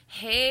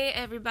Hey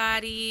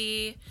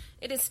everybody,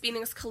 it is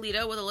Phoenix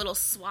Kalito with a little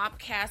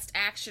swapcast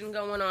action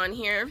going on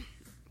here.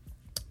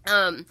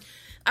 I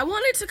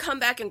wanted to come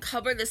back and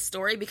cover this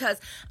story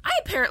because I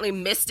apparently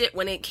missed it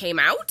when it came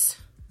out.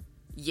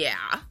 Yeah.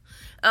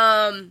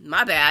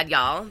 My bad,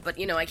 y'all, but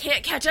I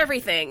can't catch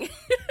everything.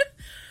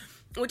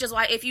 Which is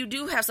why if you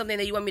do have something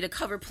that you want me to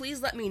cover, please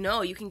let me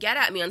know. You can get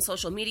at me on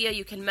social media.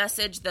 You can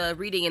message the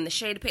Reading in the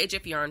Shade page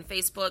if you're on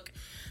Facebook.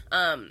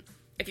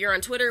 If you're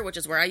on Twitter, which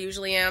is where I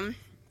usually am,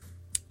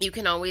 you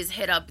can always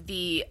hit up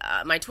the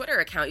my Twitter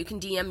account. You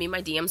can DM me.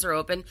 My DMs are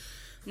open.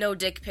 No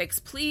dick pics,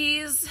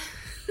 please.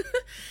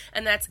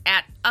 And that's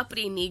at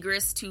Uppity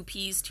Negress, 2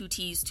 P's, 2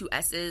 T's, 2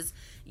 S's.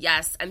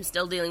 Yes, I'm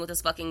still dealing with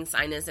this fucking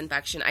sinus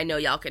infection. I know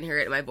y'all can hear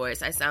it in my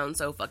voice. I sound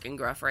so fucking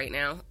gruff right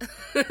now.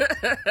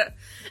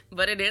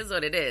 But it is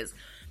what it is.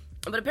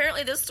 But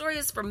apparently this story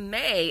is from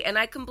May, and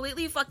I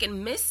completely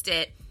fucking missed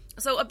it.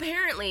 So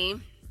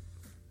apparently,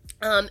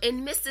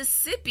 in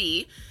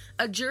Mississippi,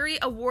 a jury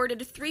awarded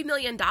 $3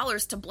 million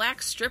to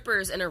black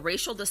strippers in a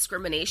racial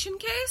discrimination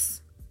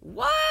case?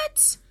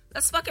 What?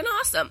 That's fucking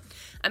awesome.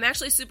 I'm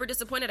actually super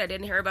disappointed I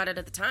didn't hear about it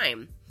at the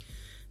time.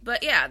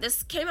 But yeah,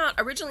 this came out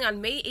originally on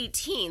May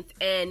 18th,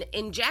 and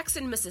in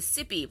Jackson,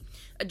 Mississippi,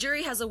 a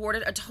jury has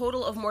awarded a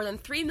total of more than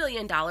 $3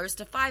 million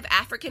to 5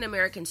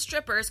 African-American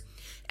strippers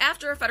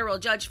after a federal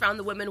judge found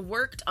the women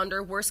worked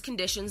under worse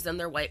conditions than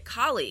their white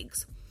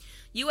colleagues.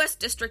 U.S.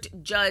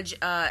 District Judge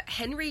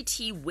Henry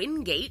T.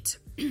 Wingate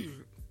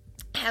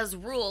has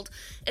ruled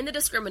in the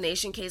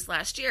discrimination case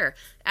last year.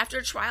 After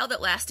a trial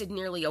that lasted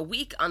nearly a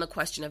week on the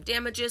question of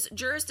damages,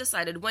 jurors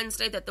decided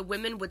Wednesday that the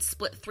women would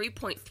split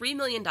 $3.3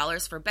 million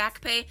for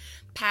back pay,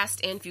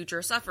 past and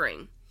future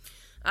suffering.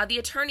 The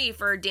attorney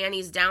for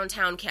Danny's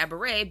Downtown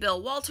Cabaret,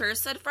 Bill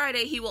Walters, said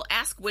Friday he will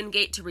ask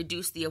Wingate to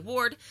reduce the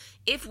award.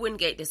 If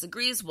Wingate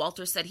disagrees,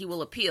 Walters said he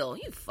will appeal.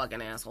 You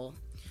fucking asshole.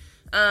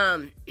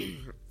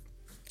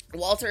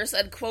 Walter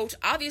said, quote,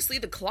 obviously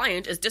the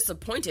client is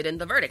disappointed in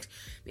the verdict.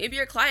 Maybe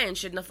your client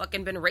shouldn't have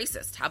fucking been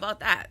racist. How about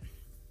that?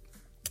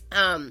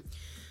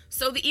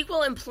 So the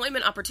Equal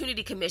Employment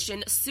Opportunity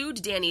Commission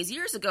sued Danny's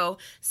years ago,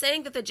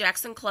 saying that the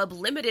Jackson Club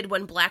limited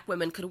when black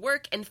women could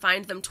work and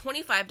fined them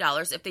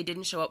 $25 if they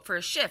didn't show up for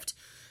a shift.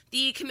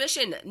 The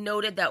commission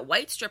noted that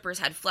white strippers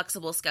had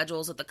flexible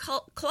schedules at the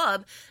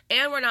club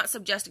and were not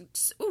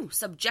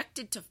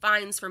subjected to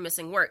fines for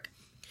missing work.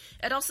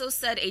 It also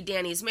said a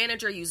Danny's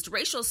manager used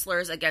racial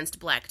slurs against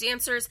black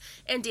dancers,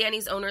 and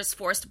Danny's owners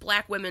forced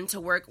black women to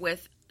work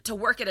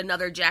at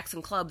another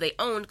Jackson club they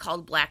owned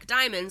called Black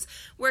Diamonds,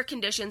 where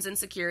conditions and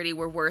security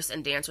were worse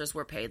and dancers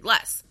were paid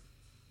less.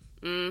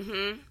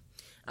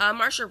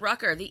 Marsha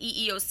Rucker, the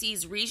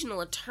EEOC's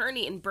regional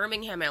attorney in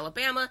Birmingham,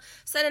 Alabama,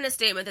 said in a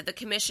statement that the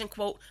commission,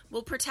 quote,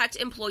 will protect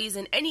employees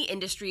in any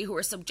industry who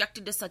are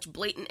subjected to such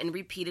blatant and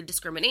repeated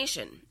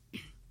discrimination.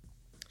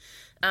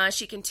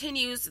 She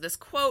continues, this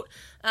quote,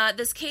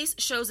 this case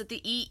shows that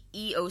the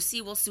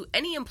EEOC will sue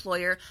any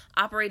employer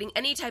operating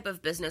any type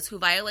of business who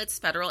violates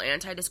federal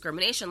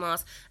anti-discrimination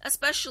laws,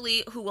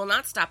 especially who will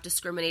not stop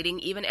discriminating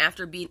even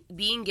after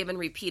being given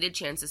repeated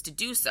chances to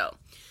do so.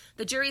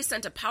 The jury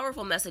sent a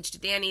powerful message to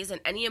Danny's and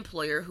any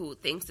employer who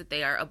thinks that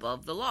they are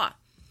above the law.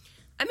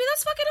 I mean,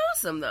 that's fucking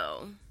awesome,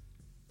 though.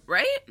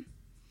 Right?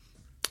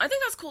 I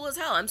think that's cool as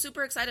hell. I'm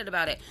super excited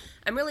about it.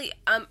 I'm really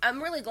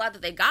glad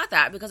that they got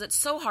that because it's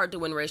so hard to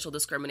win racial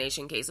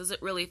discrimination cases.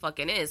 It really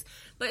fucking is.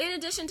 But in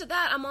addition to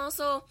that, I'm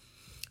also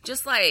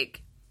just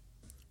like,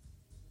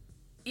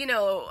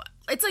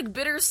 it's like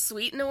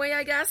bittersweet in a way,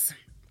 I guess.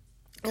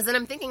 Because then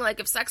I'm thinking,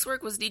 like, if sex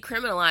work was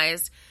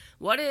decriminalized,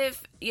 what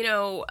if,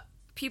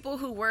 people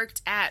who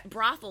worked at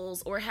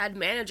brothels or had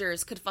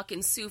managers could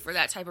fucking sue for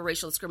that type of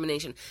racial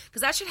discrimination?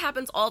 Because that shit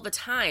happens all the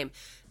time.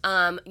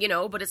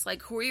 But it's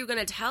like, who are you going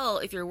to tell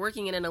if you're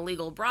working in an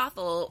illegal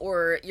brothel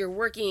or you're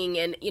working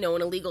in,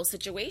 an illegal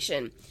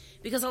situation?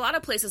 Because a lot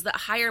of places that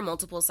hire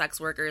multiple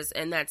sex workers,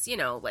 and that's,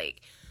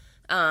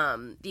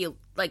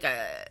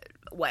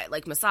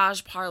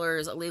 massage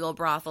parlors, illegal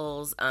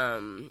brothels,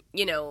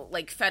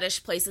 like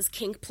fetish places,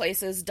 kink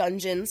places,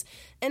 dungeons.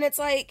 And it's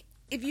like,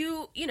 if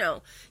you,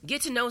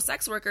 get to know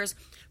sex workers,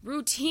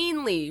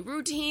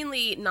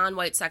 routinely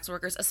non-white sex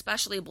workers,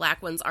 especially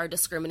black ones, are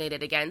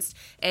discriminated against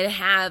and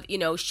have,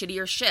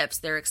 shittier shifts.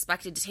 They're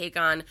expected to take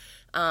on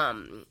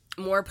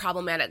more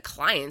problematic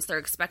clients. They're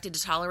expected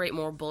to tolerate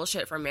more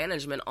bullshit from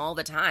management all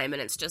the time.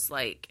 And it's just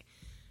like,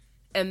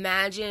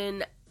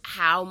 imagine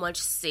how much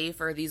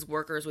safer these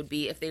workers would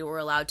be if they were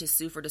allowed to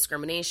sue for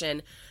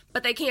discrimination,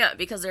 but they can't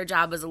because their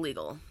job is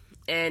illegal.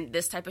 And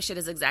this type of shit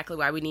is exactly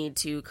why we need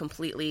to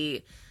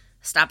completely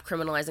stop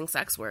criminalizing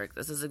sex work.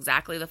 This is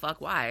exactly the fuck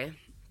why.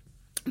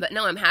 But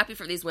no, I'm happy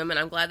for these women.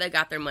 I'm glad they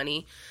got their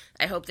money.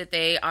 I hope that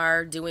they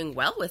are doing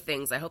well with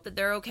things. I hope that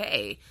they're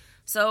okay.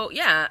 So,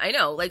 yeah, I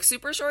know, like,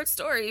 super short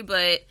story,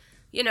 but,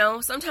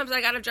 sometimes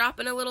I gotta drop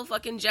in a little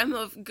fucking gem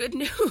of good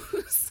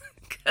news.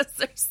 Because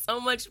there's so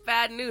much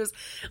bad news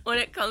when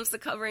it comes to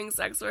covering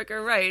sex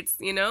worker rights,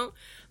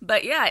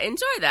 But yeah,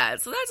 enjoy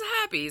that. So that's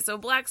happy. So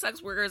black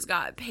sex workers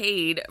got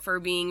paid for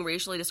being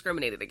racially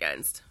discriminated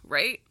against,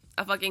 right?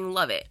 I fucking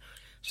love it.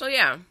 So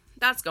yeah,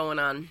 that's going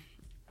on.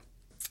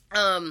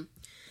 And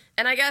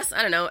I guess,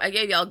 I don't know, I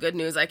gave y'all good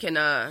news. I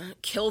can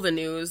kill the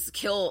news,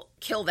 kill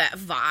that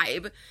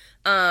vibe.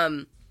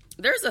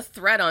 There's a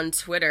thread on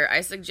Twitter.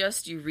 I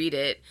suggest you read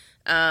it.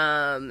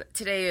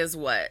 Today is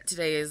what?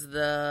 Today is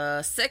the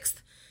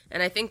 6th,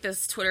 and I think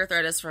this Twitter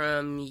thread is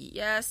from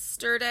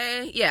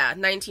yesterday. Yeah,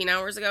 19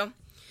 hours ago.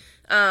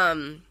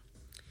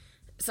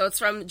 So it's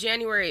from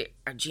July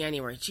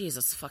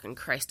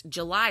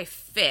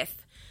 5th,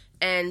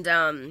 and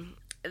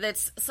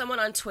that's someone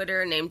on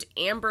Twitter named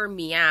Amber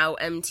Meow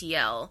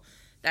MTL.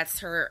 That's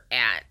her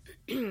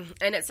 @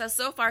 and it says,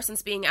 so far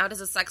since being out as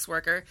a sex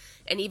worker,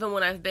 and even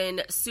when I've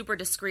been super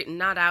discreet and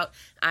not out,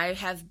 I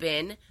have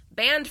been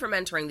banned from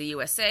entering the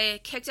USA,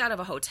 kicked out of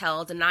a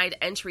hotel, denied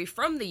entry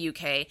from the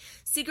UK,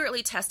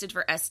 secretly tested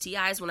for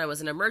STIs when I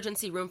was in an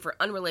emergency room for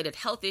unrelated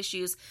health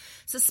issues,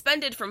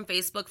 suspended from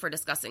Facebook for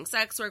discussing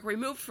sex work,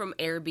 removed from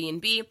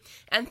Airbnb,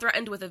 and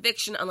threatened with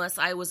eviction unless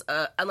I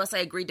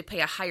agreed to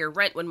pay a higher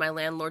rent when my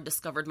landlord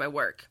discovered my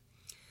work.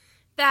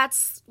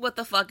 That's what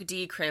the fuck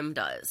Decrim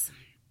does.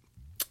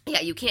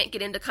 Yeah, you can't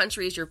get into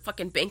countries, your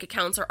fucking bank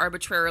accounts are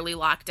arbitrarily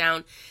locked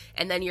down,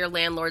 and then your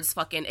landlords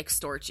fucking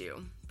extort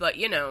you. But,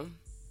 you know,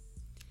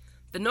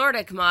 the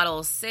Nordic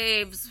model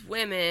saves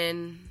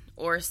women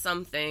or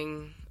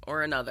something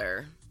or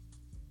another.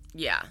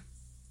 Yeah.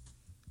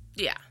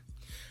 Yeah.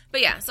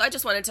 But yeah, so I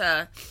just wanted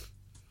to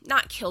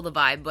not kill the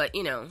vibe, but,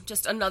 you know,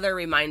 just another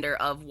reminder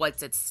of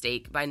what's at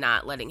stake by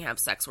not letting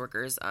sex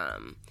workers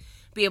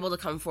be able to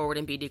come forward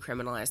and be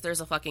decriminalized.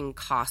 There's a fucking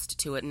cost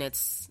to it, and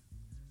it's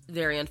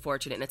very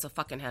unfortunate, and it's a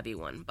fucking heavy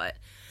one. But,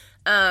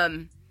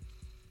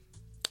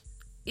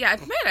 yeah,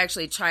 I might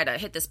actually try to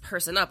hit this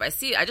person up. I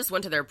just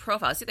went to their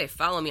profile. I see they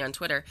follow me on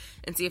Twitter,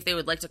 and see if they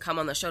would like to come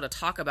on the show to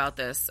talk about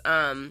this.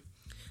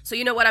 So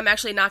you know what? I'm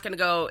actually not going to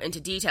go into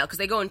detail, because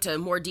they go into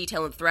more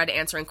detail in the thread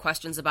answering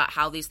questions about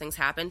how these things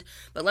happened.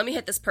 But let me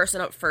hit this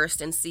person up first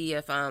and see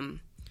if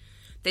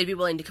they'd be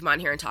willing to come on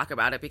here and talk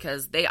about it,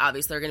 because they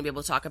obviously are going to be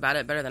able to talk about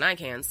it better than I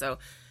can. So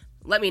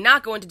let me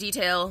not go into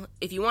detail.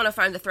 If you want to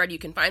find the thread, you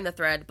can find the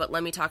thread, but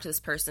let me talk to this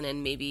person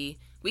and maybe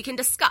we can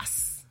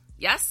discuss.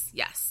 Yes?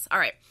 Yes. All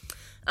right.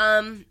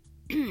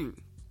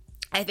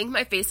 I think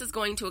my face is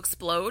going to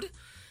explode.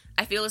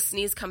 I feel a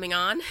sneeze coming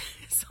on,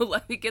 so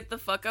let me get the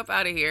fuck up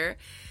out of here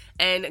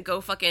and go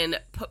fucking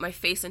put my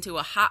face into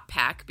a hot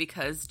pack,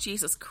 because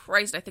Jesus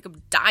Christ, I think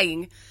I'm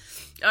dying.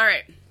 All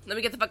right, let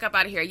me get the fuck up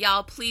out of here.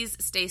 Y'all, please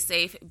stay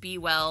safe, be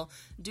well,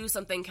 do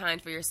something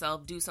kind for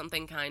yourself, do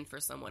something kind for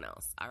someone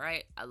else. All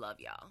right, I love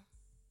y'all.